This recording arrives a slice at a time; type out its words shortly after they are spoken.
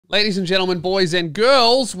Ladies and gentlemen, boys and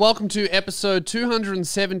girls, welcome to episode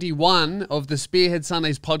 271 of the Spearhead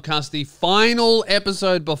Sundays podcast, the final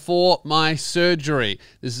episode before my surgery.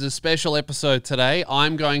 This is a special episode today.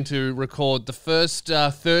 I'm going to record the first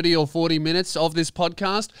 30 or 40 minutes of this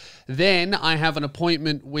podcast. Then I have an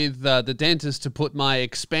appointment with the dentist to put my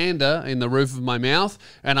expander in the roof of my mouth,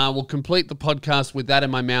 and I will complete the podcast with that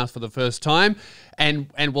in my mouth for the first time. And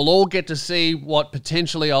we'll all get to see what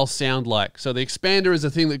potentially I'll sound like. So the expander is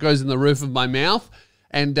a thing that goes in the roof of my mouth,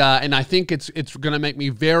 and I think it's going to make me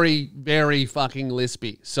very, very fucking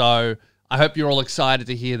lispy. So I hope you're all excited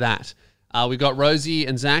to hear that. We got Rosie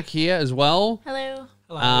and Zach here as well. Hello.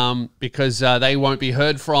 Hello. Because they won't be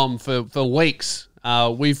heard from for weeks.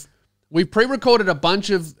 We've pre-recorded a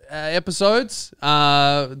bunch of episodes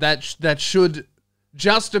that should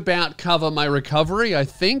just about cover my recovery, I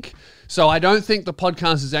think. So I don't think the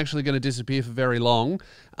podcast is actually going to disappear for very long.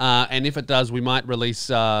 And if it does, we might release,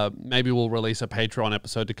 maybe we'll release a Patreon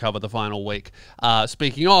episode to cover the final week.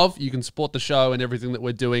 Speaking of, you can support the show and everything that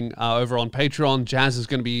we're doing over on Patreon. Jazz is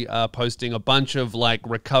going to be posting a bunch of like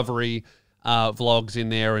recovery vlogs in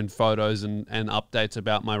there and photos and updates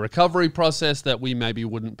about my recovery process that we maybe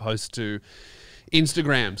wouldn't post to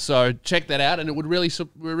Instagram. So check that out, and it would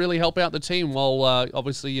really help out the team while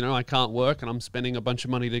obviously, you know, I can't work and I'm spending a bunch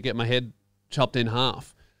of money to get my head chopped in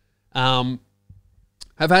half.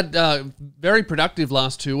 I've had very productive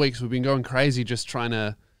last 2 weeks. We've been going crazy just trying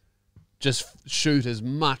to shoot as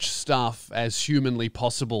much stuff as humanly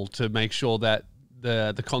possible to make sure that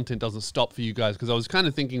the content doesn't stop for you guys, because I was kind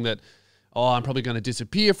of thinking that, oh, I'm probably going to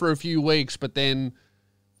disappear for a few weeks, but then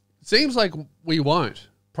it seems like we won't,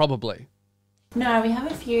 probably. No, we have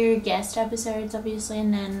a few guest episodes, obviously,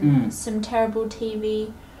 and then some terrible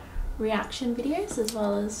TV reaction videos, as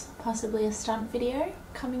well as possibly a stunt video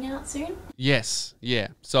coming out soon. Yes, yeah.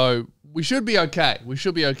 So we should be okay. We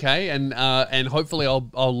should be okay, and hopefully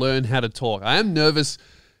I'll learn how to talk. I am nervous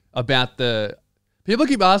about the. People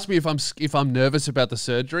keep asking me if I'm nervous about the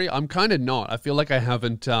surgery. I'm kind of not. I feel like I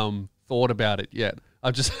haven't thought about it yet.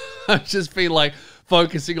 I've just been like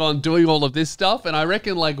focusing on doing all of this stuff, and I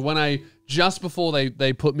reckon like when just before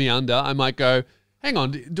they put me under, I might go, hang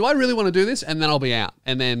on, do I really want to do this? And then I'll be out,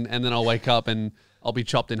 and then I'll wake up and I'll be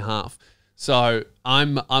chopped in half. So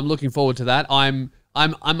I'm looking forward to that. I'm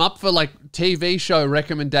up for like TV show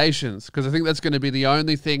recommendations, because I think that's going to be the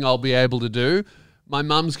only thing I'll be able to do. My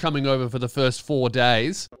mum's coming over for the first 4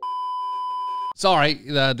 days. Sorry,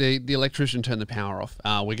 the electrician turned the power off.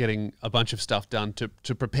 We're getting a bunch of stuff done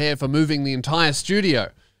to prepare for moving the entire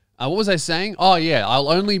studio. What was I saying? Oh, yeah, I'll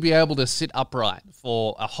only be able to sit upright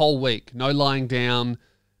for a whole week. No lying down,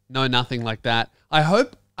 no nothing like that.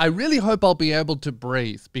 I really hope I'll be able to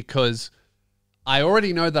breathe, because I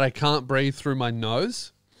already know that I can't breathe through my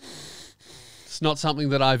nose. It's not something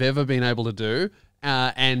that I've ever been able to do.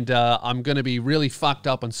 And I'm going to be really fucked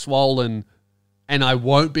up and swollen, and I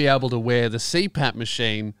won't be able to wear the CPAP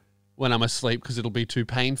machine when I'm asleep because it'll be too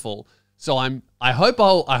painful. So I hope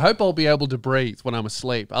I'll be able to breathe when I'm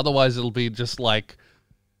asleep. Otherwise, it'll be just like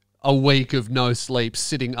a week of no sleep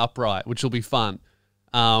sitting upright, which will be fun.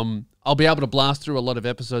 I'll be able to blast through a lot of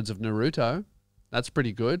episodes of Naruto. That's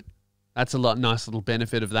pretty good. That's a nice little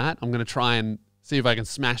benefit of that. I'm going to try and see if I can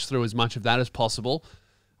smash through as much of that as possible.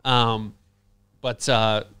 But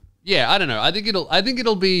yeah, I don't know. I think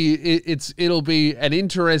it'll be an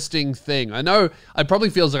interesting thing. I know it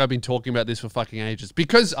probably feels like I've been talking about this for fucking ages,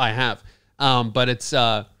 because I have. But it's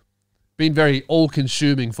been very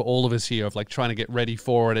all-consuming for all of us here, of like trying to get ready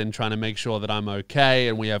for it and trying to make sure that I'm okay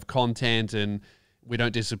and we have content and we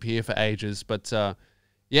don't disappear for ages. But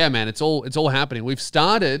yeah, man, it's all happening. We've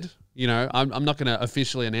started, you know, I'm not going to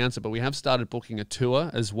officially announce it, but we have started booking a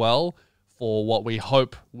tour as well for what we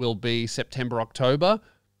hope will be September, October,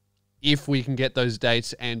 if we can get those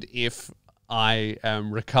dates, and if I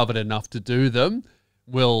am recovered enough to do them,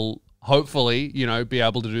 we'll hopefully, you know, be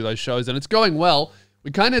able to do those shows. And it's going well. We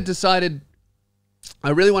kind of decided I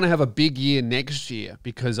really want to have a big year next year,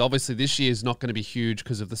 because obviously this year is not going to be huge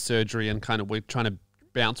because of the surgery, and kind of we're trying to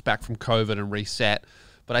bounce back from COVID and reset.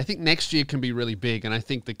 But I think next year can be really big, and I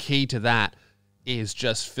think the key to that is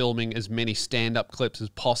just filming as many stand-up clips as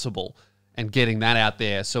possible and getting that out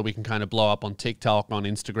there so we can kind of blow up on TikTok, on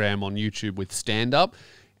Instagram, on YouTube with stand-up.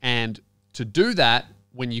 And to do that,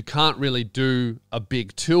 when you can't really do a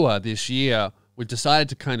big tour this year, we've decided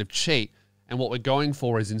to kind of cheat. And what we're going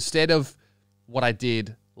for is, instead of what I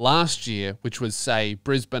did last year, which was, say,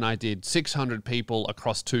 Brisbane, I did 600 people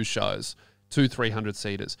across 2 shows, 2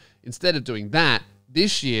 300-seaters. Instead of doing that,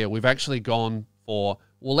 this year we've actually gone for,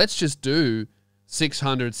 well, let's just do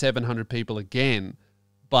 600, 700 people again,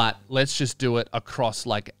 but let's just do it across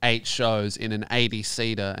like 8 shows in an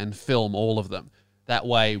 80-seater and film all of them. That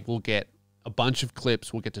way we'll get a bunch of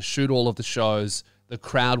clips. We'll get to shoot all of the shows. The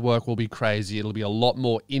crowd work will be crazy. It'll be a lot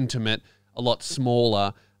more intimate, a lot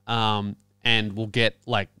smaller, and we'll get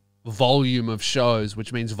like volume of shows,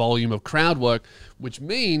 which means volume of crowd work, which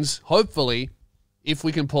means hopefully if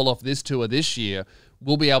we can pull off this tour this year,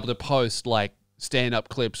 we'll be able to post like stand-up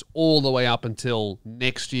clips all the way up until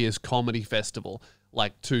next year's comedy festival,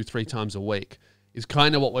 like 2-3 times a week, is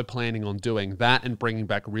kind of what we're planning on doing. That and bringing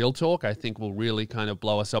back Real Talk, I think will really kind of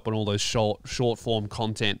blow us up on all those short-form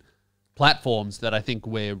content platforms that I think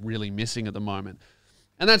we're really missing at the moment.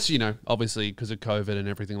 And that's, you know, obviously because of COVID and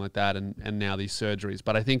everything like that and now these surgeries.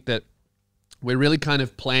 But I think that we're really kind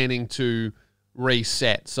of planning to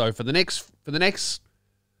reset. So for the next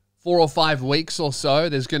 4 or 5 weeks or so,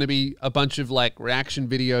 there's going to be a bunch of like reaction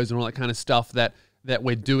videos and all that kind of stuff that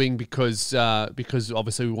we're doing because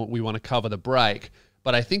obviously we want to cover the break.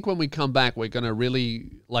 But I think when we come back, we're going to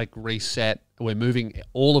really like reset. We're moving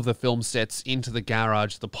all of the film sets into the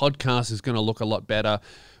garage. The podcast is going to look a lot better.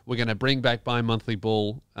 We're going to bring back Bi-Monthly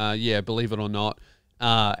Bull, believe it or not,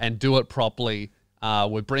 and do it properly.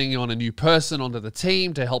 We're bringing on a new person onto the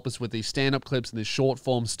team to help us with these stand-up clips and this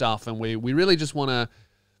short-form stuff. And we really just want to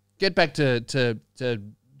get back to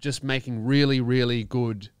just making really, really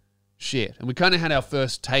good shit. And we kind of had our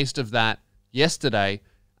first taste of that yesterday,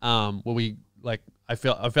 where we like I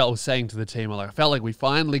felt saying to the team, I felt like we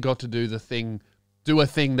finally got to do a thing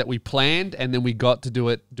that we planned, and then we got to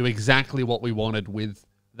do exactly what we wanted with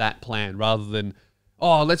that plan, rather than,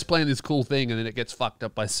 oh, let's plan this cool thing and then it gets fucked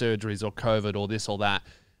up by surgeries or COVID or this or that.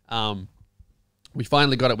 We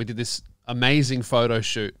finally got it. We did this amazing photo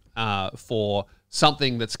shoot for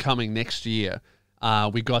something that's coming next year.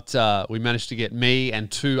 We managed to get me and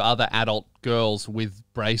 2 other adult girls with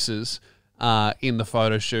braces in the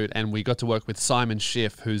photo shoot, and we got to work with Simon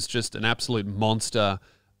Schiff, who's just an absolute monster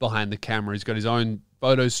behind the camera. He's got his own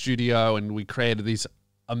photo studio, and we created these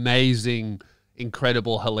amazing,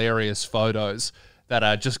 incredible, hilarious photos that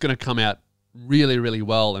are just going to come out really, really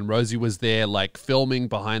well. And Rosie was there like filming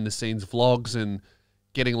behind the scenes vlogs and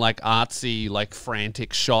getting like artsy, like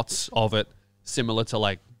frantic shots of it, similar to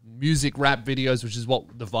like music rap videos, which is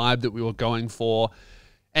what the vibe that we were going for.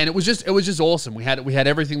 And it was just awesome. We had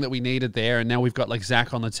everything that we needed there, and now we've got like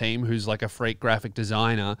Zach on the team, who's like a freak graphic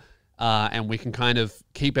designer, and we can kind of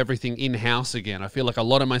keep everything in-house again. I feel like a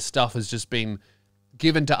lot of my stuff has just been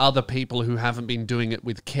given to other people who haven't been doing it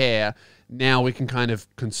with care. Now we can kind of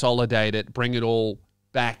consolidate it, bring it all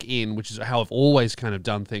back in, which is how I've always kind of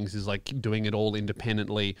done things, is like doing it all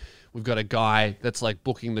independently. We've got a guy that's like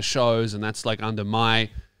booking the shows, and that's like under my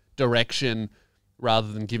direction,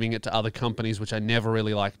 rather than giving it to other companies, which I never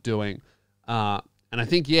really like doing. And I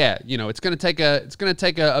think, it's going to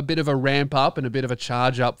take a bit of a ramp up and a bit of a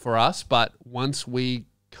charge up for us. But once we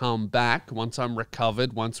come back, once I'm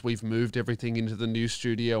recovered, once we've moved everything into the new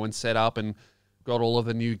studio and set up and got all of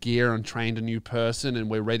the new gear and trained a new person, and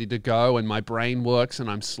we're ready to go, and my brain works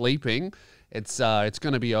and I'm sleeping, it's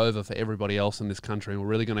going to be over for everybody else in this country. And we're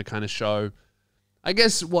really going to kind of show, I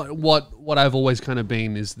guess, what I've always kind of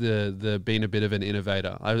been, is the being a bit of an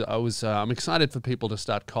innovator. I'm excited for people to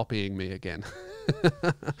start copying me again.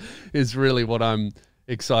 Is really what I'm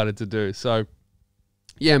excited to do. So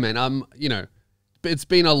yeah, man, it's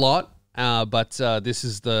been a lot, but this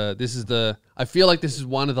is the I feel like this is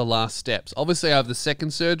one of the last steps. Obviously I have the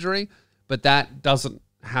second surgery, but that doesn't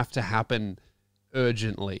have to happen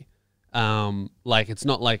urgently. Like, it's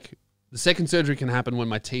not like the second surgery can happen when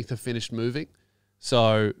my teeth have finished moving.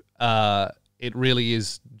 So it really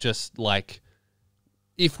is just like,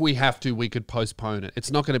 if we have to, we could postpone it.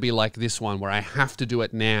 It's not going to be like this one where I have to do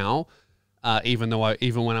it now, even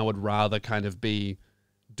when I would rather kind of be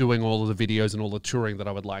doing all of the videos and all the touring that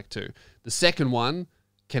I would like to. The second one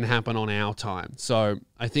can happen on our time. So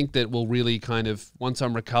I think that we'll really kind of, once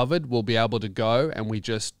I'm recovered, we'll be able to go, and we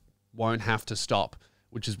just won't have to stop,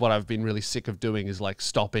 which is what I've been really sick of doing, is like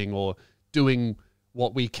stopping or doing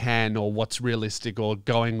what we can or what's realistic or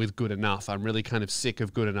going with good enough. I'm really kind of sick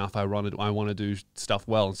of good enough. I want to do stuff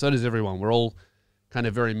well. And so does everyone. We're all kind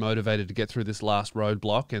of very motivated to get through this last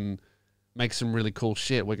roadblock and make some really cool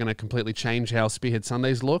shit. We're going to completely change how Spearhead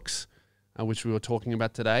Sundays looks, which we were talking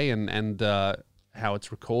about today, and how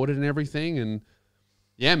it's recorded and everything. And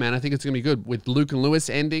yeah, man, I think it's going to be good. With Luke and Lewis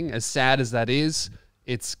ending, as sad as that is,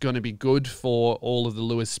 it's going to be good for all of the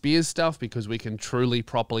Lewis Spears stuff, because we can truly,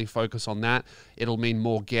 properly focus on that. It'll mean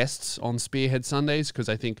more guests on Spearhead Sundays, because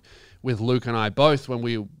I think with Luke and I both, when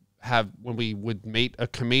we would meet a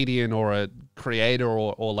comedian or a creator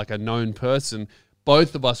or like a known person,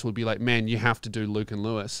 both of us would be like, man, you have to do Luke and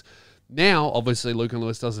Lewis. Now, obviously, Luke and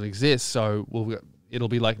Lewis doesn't exist, so it'll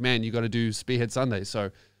be like, man, you got to do Spearhead Sundays.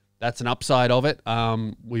 So that's an upside of it.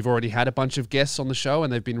 We've already had a bunch of guests on the show,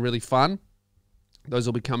 and they've been really fun. Those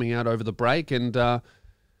will be coming out over the break. And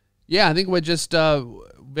yeah, I think we're just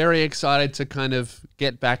very excited to kind of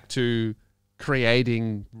get back to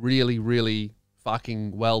creating really, really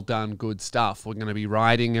fucking well done, good stuff. We're going to be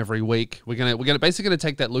writing every week. We're going to basically going to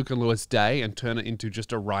take that Luke and Lewis day and turn it into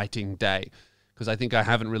just a writing day, because I think I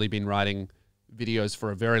haven't really been writing videos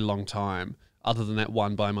for a very long time, other than that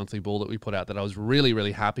one bi-monthly bull that we put out that I was really,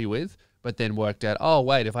 really happy with, but then worked out, oh,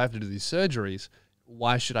 wait, if I have to do these surgeries,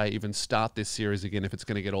 why should I even start this series again if it's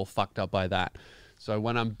going to get all fucked up by that? So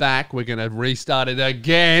when I'm back, we're going to restart it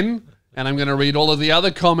again, and I'm going to read all of the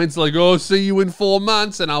other comments like, oh, see you in 4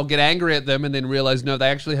 months, and I'll get angry at them and then realize, no, they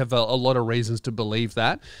actually have a lot of reasons to believe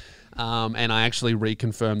that. And I actually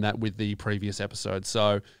reconfirmed that with the previous episode.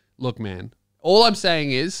 So look, man, all I'm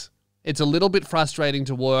saying is it's a little bit frustrating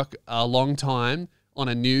to work a long time on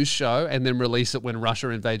a news show and then release it when Russia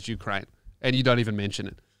invades Ukraine and you don't even mention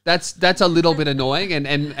it. That's a little bit annoying, and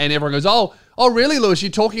everyone goes, oh, really, Lewis?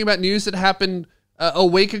 You're talking about news that happened a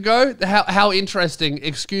week ago? How interesting.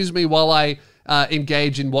 Excuse me while I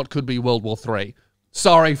engage in what could be World War III.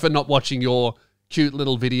 Sorry for not watching your cute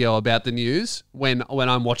little video about the news when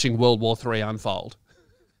I'm watching World War III unfold.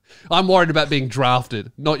 I'm worried about being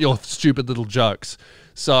drafted, not your stupid little jokes.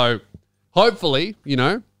 So hopefully, you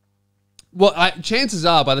know, well, chances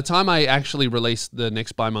are by the time I actually release the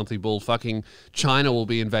next bi-monthly bull, fucking China will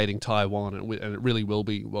be invading Taiwan, and it really will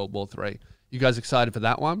be World War III. You guys excited for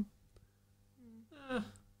that one?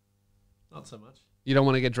 Not so much. You don't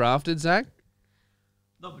want to get drafted, Zach?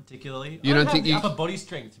 Not particularly. You don't think you have upper body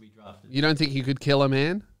strength to be drafted? You don't think you could kill a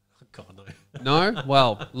man? God, no. No?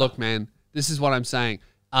 Well, look, man, this is what I'm saying.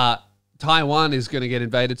 Taiwan is going to get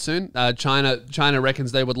invaded soon. China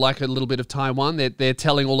reckons they would like a little bit of Taiwan. They're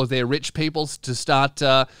telling all of their rich people to start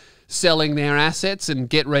selling their assets and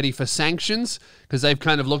get ready for sanctions, because they've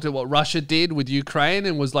kind of looked at what Russia did with Ukraine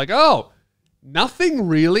and was like, oh, nothing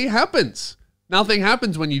really happens. Nothing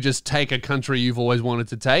happens when you just take a country you've always wanted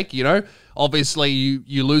to take, you know? Obviously,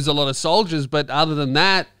 you lose a lot of soldiers, but other than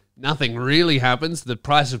that, nothing really happens. The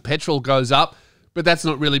price of petrol goes up. But that's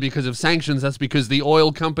not really because of sanctions. That's because the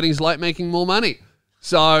oil companies like making more money.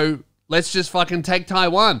 So let's just fucking take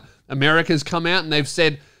Taiwan. America's come out and they've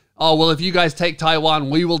said, oh, well, if you guys take Taiwan,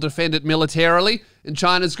 we will defend it militarily. And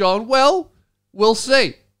China's gone, well, we'll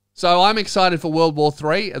see. So I'm excited for World War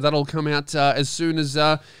III. That'll come out as soon as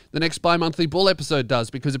the next bi-monthly bull episode does,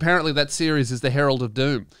 because apparently that series is the Herald of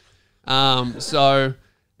Doom. So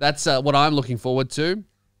that's what I'm looking forward to.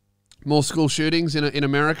 More school shootings in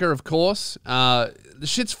America, of course. The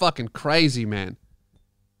shit's fucking crazy, man.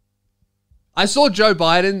 I saw Joe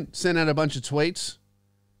Biden send out a bunch of tweets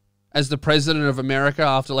as the president of America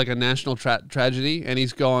after like a national tragedy, and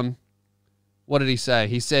he's gone, what did he say?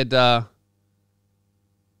 He said,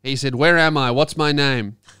 where am I? What's my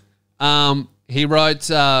name? He wrote,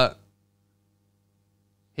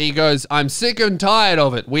 he goes, I'm sick and tired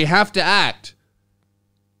of it. We have to act.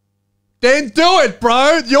 Then do it,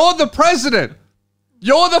 bro. You're the president.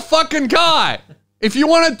 You're the fucking guy. If you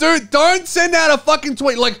want to do it, don't send out a fucking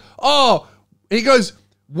tweet like, oh, he goes,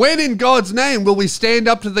 when in God's name will we stand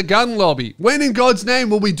up to the gun lobby? When in God's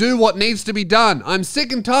name will we do what needs to be done? I'm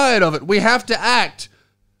sick and tired of it. We have to act.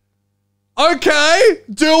 Okay,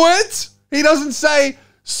 do it. He doesn't say,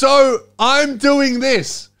 so I'm doing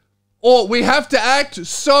this. Or we have to act,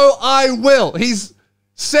 so I will. He's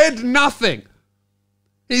said nothing.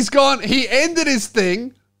 He's gone, he ended his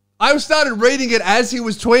thing. I started reading it as he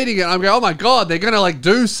was tweeting it. I'm going, oh my God, they're going to like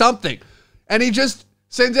do something. And he just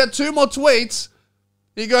sends out 2 more tweets.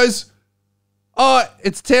 He goes, oh,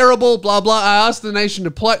 it's terrible, blah, blah. I asked the nation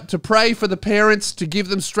to pray for the parents, to give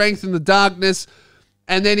them strength in the darkness.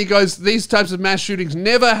 And then he goes, these types of mass shootings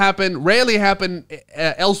never happen, rarely happen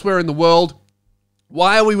elsewhere in the world.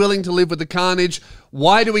 Why are we willing to live with the carnage?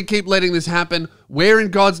 Why do we keep letting this happen? Where in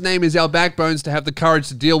God's name is our backbones to have the courage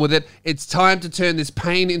to deal with it? It's time to turn this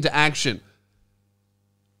pain into action.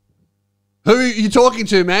 Who are you talking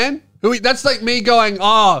to, man? That's like me going,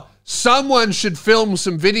 oh, someone should film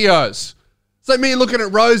some videos. It's like me looking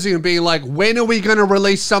at Rosie and being like, when are we going to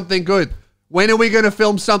release something good? When are we going to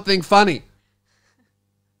film something funny?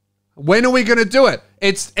 When are we going to do it?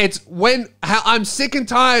 I'm sick and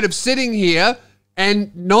tired of sitting here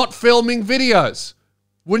and not filming videos.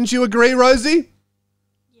 Wouldn't you agree, Rosie?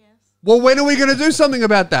 Yes. Well, when are we going to do something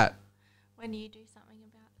about that? When you do something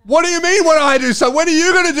about that. What do you mean when I do something? When are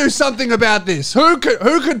you going to do something about this? Who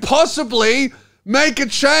could possibly make a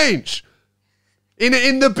change?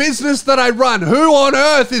 In the business that I run, who on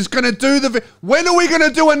earth is going to do when are we going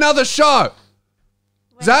to do another show?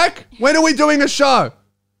 Zach, when are we doing a show?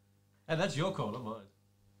 And that's your call, not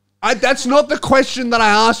mine. That's not the question that I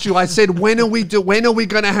asked you. I said, when are we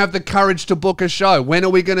going to have the courage to book a show? When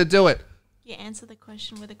are we going to do it? You answer the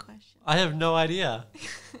question with a question. I have no idea.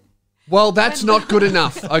 Well, that's not good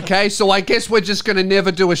enough, okay? So I guess we're just going to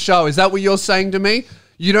never do a show. Is that what you're saying to me?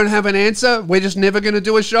 You don't have an answer? We're just never going to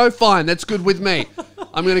do a show? Fine, that's good with me.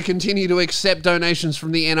 I'm going to continue to accept donations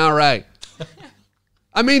from the NRA.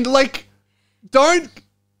 I mean, like,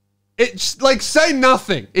 say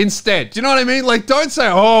nothing instead. Do you know what I mean? Like, don't say,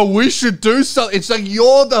 oh, we should do something. It's like,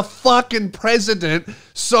 you're the fucking president,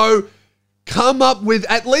 so come up with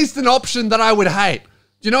at least an option that I would hate.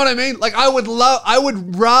 Do you know what I mean? Like, I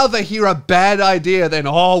would rather hear a bad idea than,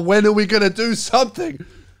 oh, when are we going to do something?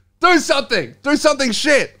 Do something. Do something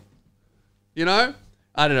shit. You know?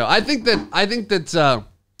 I don't know. I think that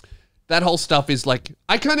that whole stuff is like,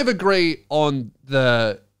 I kind of agree on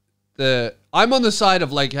I'm on the side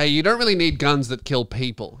of like, hey, you don't really need guns that kill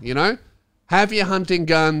people, you know? Have your hunting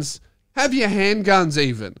guns, have your handguns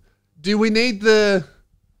even. Do we need the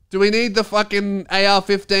fucking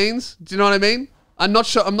AR-15s? Do you know what I mean? I'm not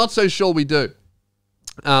so sure we do.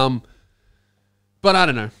 But I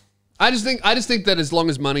don't know. I just think that as long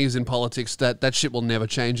as money is in politics, that shit will never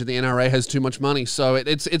change, and the NRA has too much money. So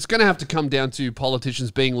it's going to have to come down to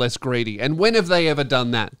politicians being less greedy. And when have they ever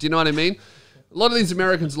done that? Do you know what I mean? A lot of these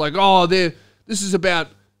Americans are like, oh, they're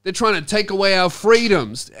trying to take away our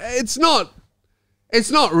freedoms. It's not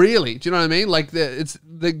really. Do you know what I mean? Like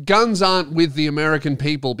the guns aren't with the American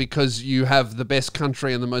people because you have the best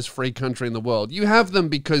country and the most free country in the world. You have them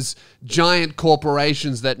because giant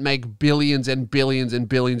corporations that make billions and billions and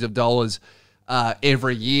billions of dollars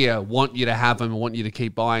every year want you to have them and want you to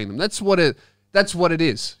keep buying them. That's what it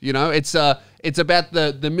is. You know, it's about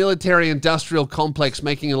the military industrial complex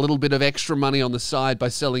making a little bit of extra money on the side by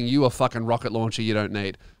selling you a fucking rocket launcher you don't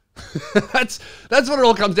need. That's what it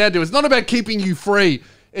all comes down to. It's not about keeping you free.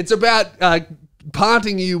 It's about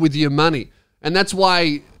parting you with your money. And that's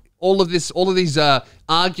why all of these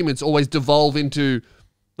arguments always devolve into,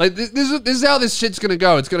 like, this is how this shit's going to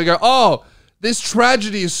go. It's going to go, oh, this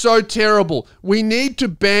tragedy is so terrible. We need to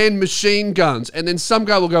ban machine guns. And then some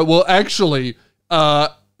guy will go, well, actually,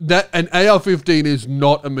 that an AR-15 is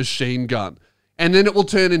not a machine gun. And then it will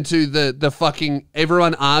turn into the fucking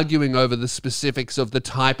everyone arguing over the specifics of the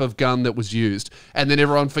type of gun that was used. And then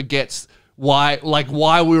everyone forgets why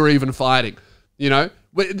we were even fighting, you know?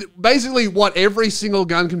 Basically, what every single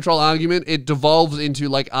gun control argument, it devolves into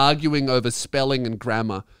like arguing over spelling and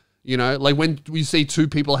grammar, you know? Like when we see two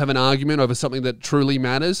people have an argument over something that truly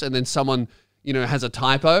matters and then someone, you know, has a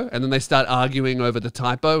typo and then they start arguing over the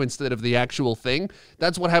typo instead of the actual thing.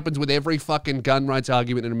 That's what happens with every fucking gun rights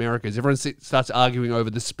argument in America is everyone starts arguing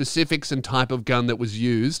over the specifics and type of gun that was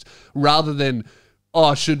used rather than,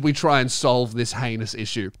 oh, should we try and solve this heinous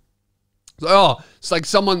issue? So, oh, it's like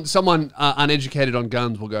someone uneducated on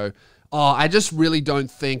guns will go, oh, I just really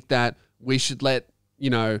don't think that we should let,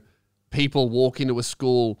 you know, people walk into a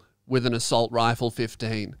school with an assault rifle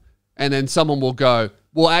 15. And then someone will go,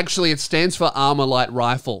 well, actually, it stands for armor light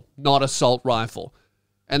rifle, not assault rifle.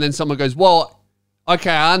 And then someone goes, well, okay,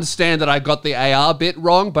 I understand that I got the AR bit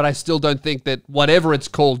wrong, but I still don't think that whatever it's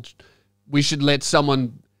called, we should let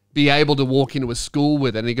someone be able to walk into a school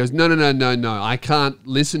with it. And he goes, no, I can't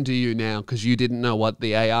listen to you now because you didn't know what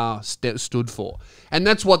the AR stood for. And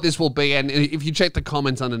that's what this will be. And if you check the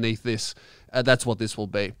comments underneath this, that's what this will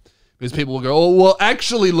be. Because people will go, oh, well,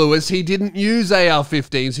 actually, Lewis, he didn't use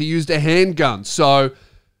AR-15s. He used a handgun. So,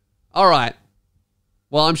 all right.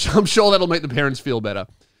 Well, I'm sure that'll make the parents feel better.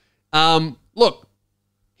 Look,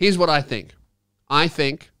 here's what I think. I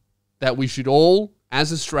think that we should all,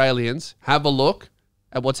 as Australians, have a look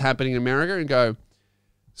at what's happening in America and go,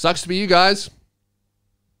 sucks to be you guys.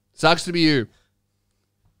 Sucks to be you.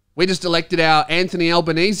 We just elected our Anthony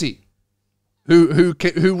Albanese, who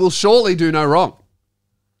will surely do no wrong.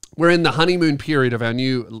 We're in the honeymoon period of our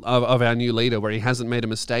new leader where he hasn't made a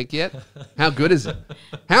mistake yet. How good is it?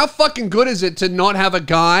 How fucking good is it to not have a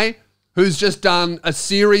guy who's just done a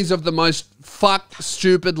series of the most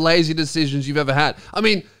stupid, lazy decisions you've ever had? I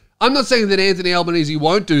mean, I'm not saying that Anthony Albanese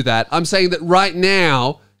won't do that. I'm saying that right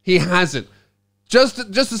now he hasn't. Just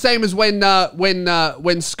the same as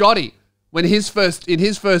when Scotty, in his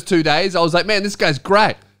first 2 days, I was like, man, this guy's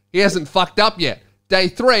great. He hasn't fucked up yet. Day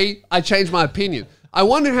 3, I changed my opinion. I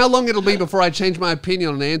wonder how long it'll be before I change my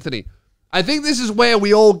opinion on Anthony. I think this is where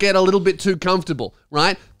we all get a little bit too comfortable,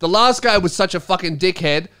 right? The last guy was such a fucking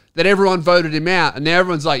dickhead that everyone voted him out, and now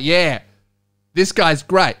everyone's like, yeah, this guy's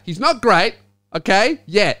great. He's not great, Okay?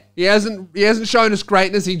 Yet. He hasn't shown us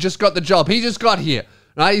greatness. He just got the job. He just got here.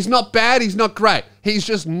 Right? He's not bad. He's not great. He's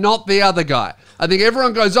just not the other guy. I think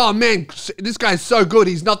everyone goes, oh, man, this guy's so good.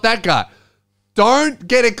 He's not that guy. Don't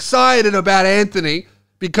get excited about Anthony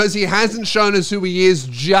because he hasn't shown us who he is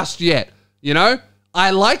just yet. You know?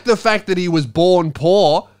 I like the fact that he was born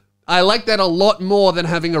poor. I like that a lot more than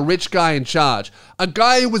having a rich guy in charge. A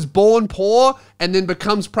guy who was born poor and then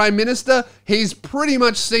becomes prime minister, he's pretty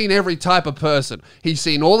much seen every type of person. He's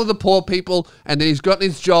seen all of the poor people, and then he's gotten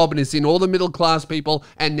his job, and he's seen all the middle class people,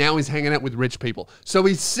 and now he's hanging out with rich people. So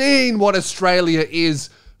he's seen what Australia is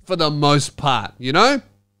for the most part, you know?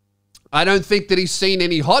 I don't think that he's seen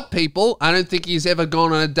any hot people. I don't think he's ever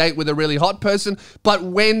gone on a date with a really hot person. But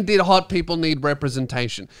when did hot people need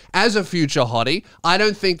representation? As a future hottie, I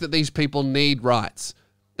don't think that these people need rights.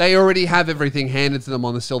 They already have everything handed to them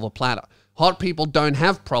on the silver platter. Hot people don't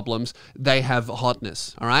have problems. They have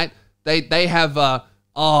hotness, all right? They have,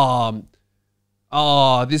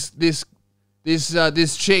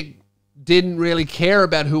 this chick didn't really care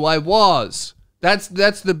about who I was. That's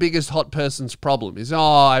the biggest hot person's problem is,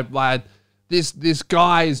 this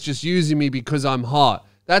guy is just using me because I'm hot.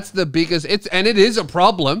 That's the biggest, and it is a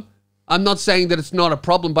problem. I'm not saying that it's not a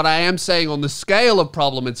problem, but I am saying on the scale of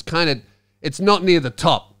problem, it's not near the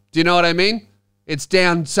top. Do you know what I mean? It's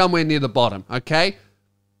down somewhere near the bottom, okay?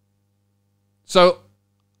 So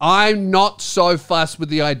I'm not so fussed with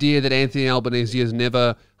the idea that Anthony Albanese has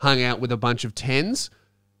never hung out with a bunch of 10s.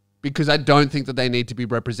 Because I don't think that they need to be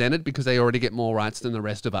represented because they already get more rights than the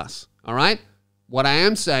rest of us. All right? What I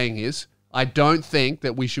am saying is I don't think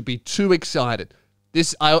that we should be too excited.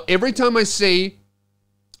 Every time I see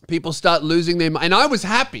people start losing their mind, and I was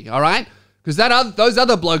happy, all right? Because those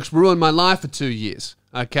other blokes ruined my life for 2 years,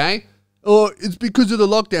 okay? Oh, it's because of the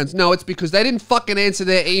lockdowns. No, it's because they didn't fucking answer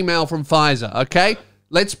their email from Pfizer, okay?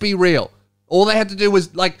 Let's be real. All they had to do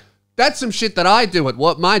was, that's some shit that I do at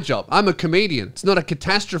my job. I'm a comedian. It's not a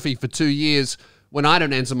catastrophe for 2 years when I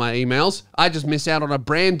don't answer my emails. I just miss out on a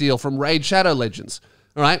brand deal from Raid Shadow Legends,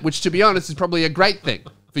 all right? Which, to be honest, is probably a great thing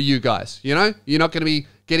for you guys, you know? You're not going to be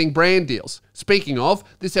getting brand deals. Speaking of,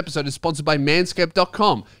 this episode is sponsored by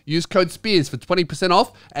Manscaped.com. Use code SPEARS for 20%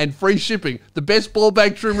 off and free shipping. The best ball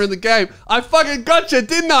bag trimmer in the game. I fucking got you,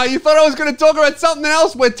 didn't I? You thought I was going to talk about something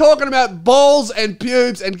else? We're talking about balls and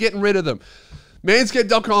pubes and getting rid of them.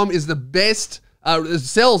 Manscaped.com is the best,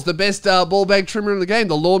 sells the best ball bag trimmer in the game,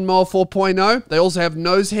 the Lawnmower 4.0. They also have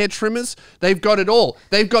nose hair trimmers. They've got it all.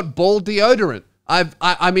 They've got ball deodorant.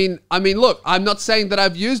 I mean, look, I'm not saying that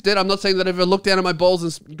I've used it. I'm not saying that I've ever looked down at my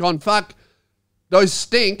balls and gone, fuck, those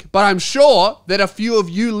stink. But I'm sure that a few of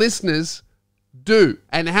you listeners do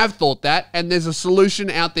and have thought that, and there's a solution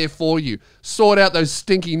out there for you. Sort out those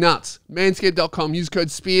stinky nuts. Manscaped.com, use code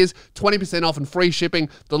SPEARS, 20% off and free shipping.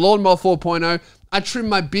 The Lawnmower 4.0, I trimmed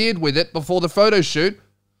my beard with it before the photo shoot,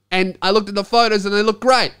 and I looked at the photos and they look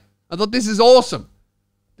great. I thought, this is awesome.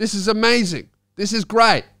 This is amazing. This is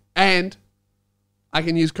great. And I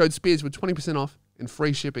can use code SPEARS with 20% off and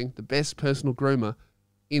free shipping. The best personal groomer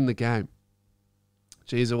in the game.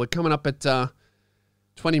 Jeez, we're coming up at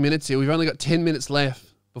 20 minutes here. We've only got 10 minutes left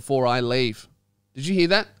before I leave. Did you hear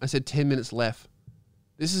that? I said 10 minutes left.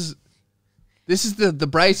 This is the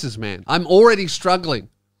braces, man. I'm already struggling.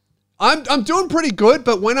 I'm doing pretty good,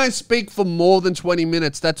 but when I speak for more than 20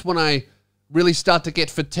 minutes, that's when I really start to get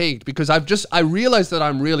fatigued because I realize that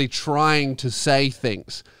I'm really trying to say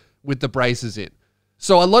things with the braces in.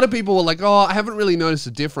 So a lot of people were like, oh, I haven't really noticed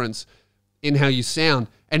a difference in how you sound.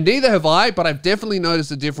 And neither have I, but I've definitely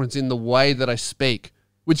noticed a difference in the way that I speak,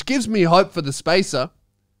 which gives me hope for the spacer,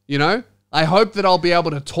 you know? I hope that I'll be able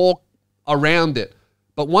to talk around it.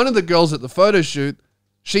 But one of the girls at the photo shoot,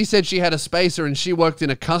 she said she had a spacer and she worked in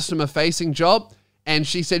a customer-facing job, and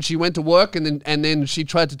she said she went to work and then she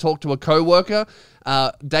tried to talk to a coworker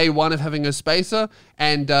day one of having a spacer,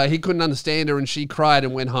 and he couldn't understand her and she cried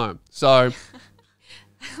and went home. So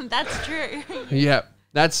that's true. Yeah,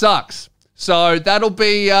 that sucks. So that'll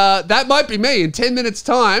be that might be me in 10 minutes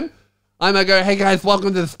time. I'm going to go, hey guys,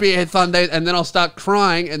 welcome to the Spearhead Sunday, and then I'll start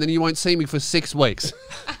crying, and then you won't see me for 6 weeks.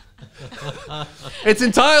 It's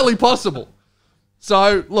entirely possible.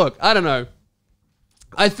 So, look, I don't know.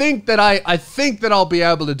 I think that I'll be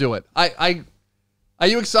able to do it. Are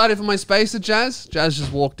you excited for my spacer, Jazz? Jazz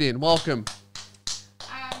just walked in. Welcome.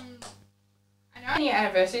 I know your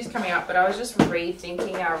anniversary's coming up, but I was just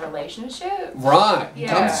rethinking our relationship. Right.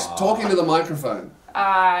 Yeah. Come talking to the microphone.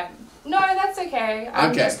 No, that's okay.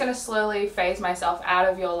 I'm just going to slowly phase myself out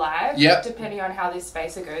of your life, depending on how this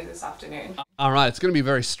spacer goes this afternoon. All right, it's going to be a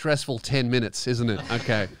very stressful 10 minutes, isn't it?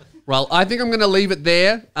 Okay. Well, I think I'm going to leave it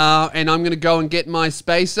there, and I'm going to go and get my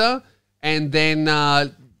spacer, And then,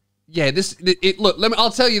 look,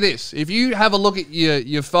 I'll tell you this. If you have a look at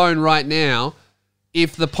your phone right now,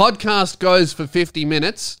 if the podcast goes for 50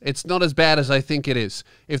 minutes, it's not as bad as I think it is.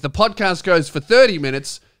 If the podcast goes for 30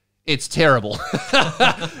 minutes, it's terrible.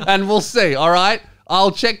 And we'll see, all right?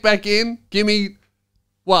 I'll check back in. Give me,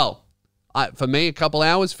 for me, a couple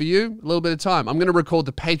hours. For you, a little bit of time. I'm going to record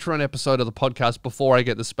the Patreon episode of the podcast before I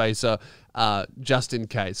get the spacer, just in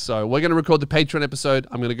case. So we're going to record the Patreon episode.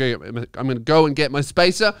 I'm going to go and get my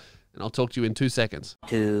spacer, and I'll talk to you in 2 seconds.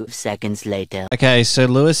 2 seconds later. Okay, so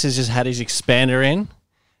Lewis has just had his expander in,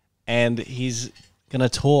 and he's going to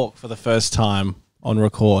talk for the first time on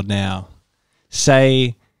record now.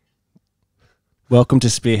 Say, welcome to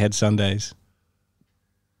Spearhead Sundays.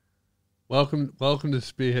 Welcome to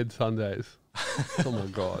Spearhead Sundays. Oh my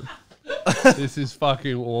God. This is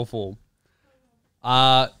fucking awful.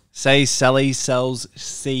 Say Sally sells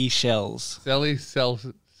seashells. Sally sells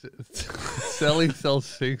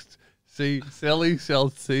seashells.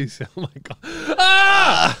 Oh my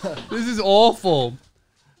God. This is awful.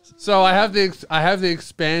 So I have the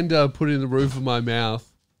expander put in the roof of my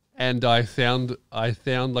mouth, and I sound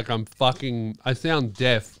like I sound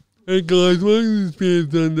deaf. Hey guys, welcome to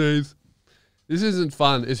Spearhead Sundays. This isn't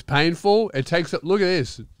fun. It's painful. It takes up. Look at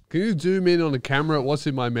this. Can you zoom in on the camera at what's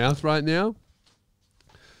in my mouth right now?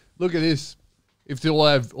 Look at this. If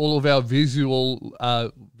all of our visual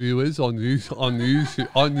viewers on YouTube,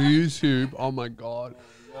 oh my God.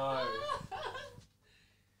 No. Can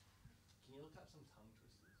you look up some tongue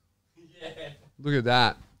twisters? Yeah. Look at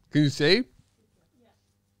that. Can you see? Yeah.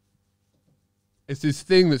 It's this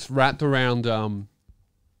thing that's wrapped around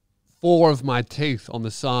 4 of my teeth on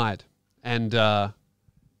the side. And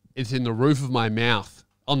it's in the roof of my mouth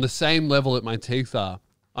on the same level that my teeth are.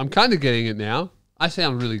 I'm kind of getting it now. I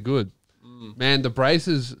sound really good. Man, the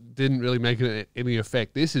braces didn't really make any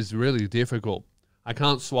effect. This is really difficult. I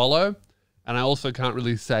can't swallow, and I also can't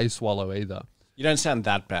really say swallow either. You don't sound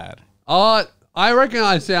that bad. I reckon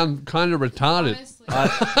I sound kind of retarded.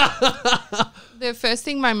 The first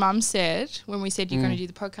thing my mum said when we said you're going to do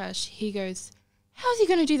the podcast, he goes, how's he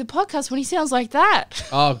going to do the podcast when he sounds like that?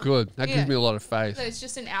 Oh, good. That gives me a lot of faith. So it's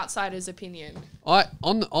just an outsider's opinion.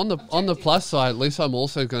 On the plus side, at least I'm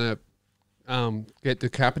also going to get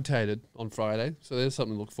decapitated on Friday. So there's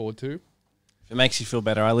something to look forward to. If it makes you feel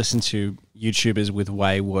better, I listen to YouTubers with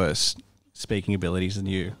way worse speaking abilities than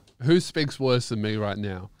you. Who speaks worse than me right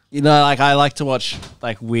now? You know, like I like to watch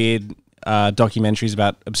like weird documentaries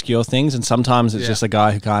about obscure things, and sometimes it's just a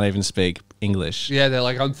guy who can't even speak English. Yeah, they're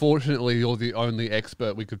like, unfortunately, you're the only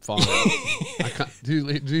expert we could find. Do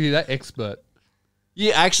you hear that? Expert.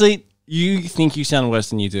 Yeah, actually, you think you sound worse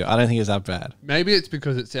than you do. I don't think it's that bad. Maybe it's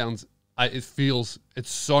because it's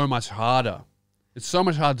so much harder. It's so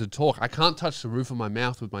much harder to talk. I can't touch the roof of my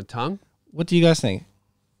mouth with my tongue. What do you guys think?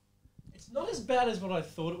 It's not as bad as what I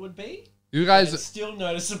thought it would be. You guys, it's still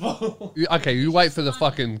noticeable. Okay, you wait for the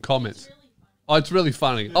fucking comments. Oh, it's really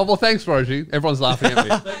funny. Oh, well, thanks, Rosie. Everyone's laughing at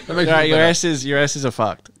me. Your S's are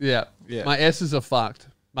fucked. Yeah. My S's are fucked.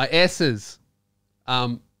 My S's.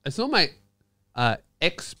 It's not my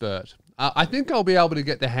expert. I think I'll be able to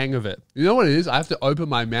get the hang of it. You know what it is? I have to open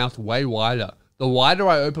my mouth way wider. The wider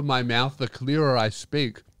I open my mouth, the clearer I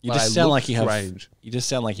speak. You just sound like you have. You just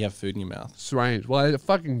sound like you have food in your mouth. Strange. Well, I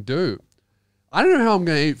fucking do. I don't know how I'm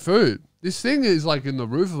going to eat food. This thing is like in the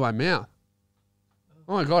roof of my mouth.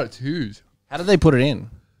 Oh my God, it's huge. How did they put it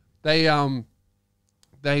in? They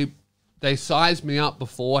sized me up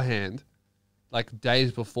beforehand, like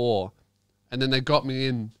days before, and then they got me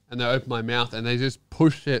in and they opened my mouth and they just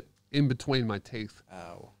pushed it in between my teeth.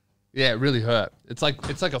 Ow. Yeah, it really hurt. It's like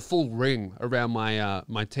a full ring around my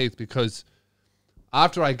my teeth, because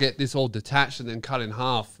after I get this all detached and then cut in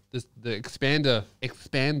half, the expander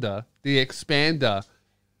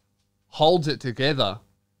holds it together,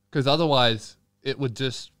 because otherwise it would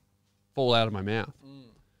just fall out of my mouth.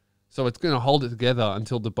 So it's going to hold it together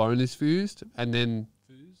until the bone is fused, and then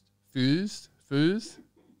fused,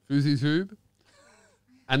 fusy tube,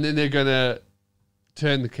 and then they're going to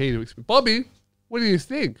turn the key to expand. Bobby, what do you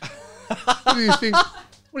think? What do you think?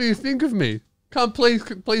 What do you think of me?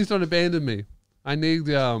 Please don't abandon me. I need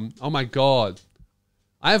oh my God,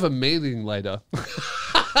 I have a meeting later.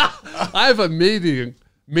 I have a meeting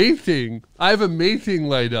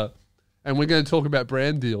later, and we're going to talk about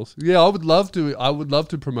brand deals. Yeah, I would love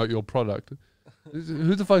to promote your product.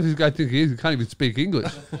 Who the fuck does this guy think he is? He can't even speak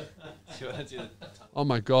English. Oh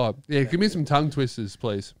my God. Yeah, give me some tongue twisters,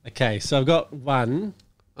 please. Okay, so I've got one.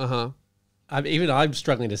 I'm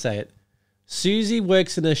struggling to say it. Susie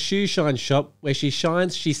works in a shoe shine shop. Where she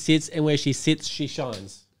shines, she sits, and where she sits, she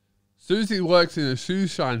shines. Susie works in a shoe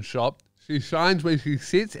shine shop. She shines where she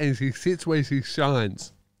sits, and she sits where she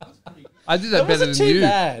shines. I did that, That better wasn't than too you.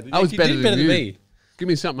 bad. I was You better did than better than you. me. Give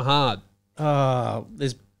me something hard.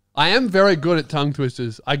 There's I am very good at tongue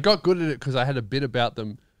twisters. I got good at it because I had a bit about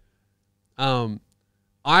them.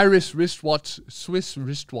 Irish wristwatch, Swiss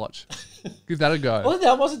wristwatch. Give that a go. well,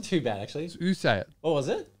 that wasn't too bad actually. You say it. What was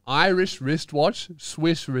it? Irish wristwatch,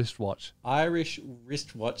 Swiss wristwatch. Irish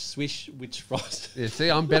wristwatch, swish, which frost. Yeah, see,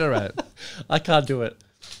 I'm better at it. I can't do it.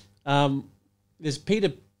 There's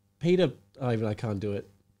Peter. Oh, even I can't do it.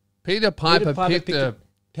 Peter Piper picked picked a...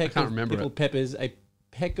 peck I can't of remember pickled it. peppers. A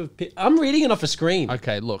peck of. I'm reading it off a screen.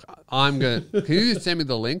 Okay, look, I'm going to... Can you just send me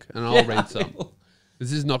the link and I'll read some?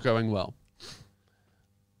 This is not going well.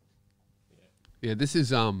 Yeah, this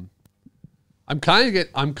is... I'm kind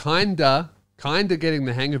of getting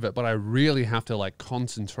the hang of it, but I really have to like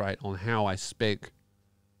concentrate on how I speak.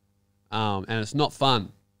 And it's not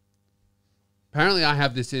fun. Apparently I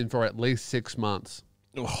have this in for at least 6 months.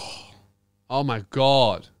 Oh my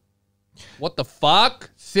God. What the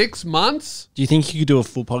fuck? 6 months? Do you think you could do a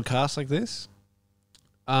full podcast like this?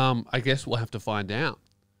 I guess we'll have to find out.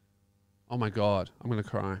 Oh my God. I'm going to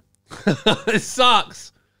cry. It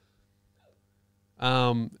sucks.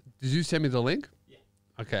 Did you send me the link? Yeah.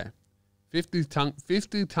 Okay. 50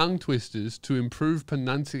 tongue twisters to improve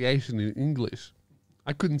pronunciation in English.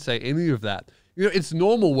 I couldn't say any of that. You know, it's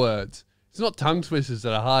normal words. It's not tongue twisters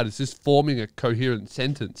that are hard. It's just forming a coherent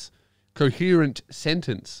sentence.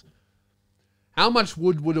 How much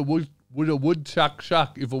wood would a woodchuck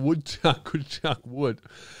chuck if a woodchuck could chuck wood?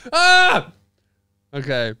 Ah!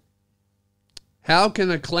 Okay. How can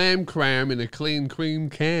a clam cram in a clean cream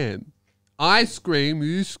can? I scream,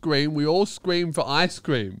 you scream, we all scream for ice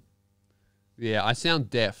cream. Yeah, I sound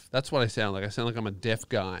deaf. That's what I sound like. I sound like I'm a deaf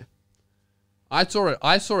guy. I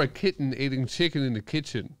saw a kitten eating chicken in the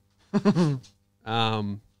kitchen.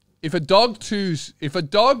 If a dog chews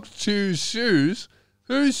shoes,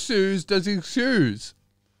 whose shoes does he choose?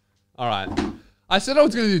 All right. I said I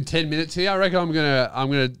was going to do 10 minutes here. I reckon I'm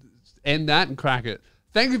going to end that and crack it.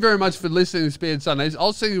 Thank you very much for listening to Spearhead Sundays.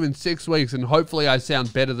 I'll see you in 6 weeks, and hopefully I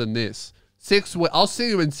sound better than this. I'll see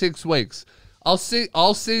you in 6 weeks. I'll see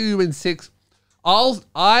you in 6. I'll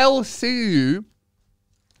see you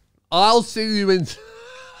in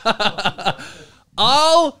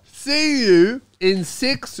I'll see you in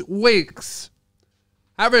 6 weeks.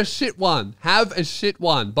 Have a shit one.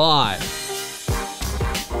 Bye.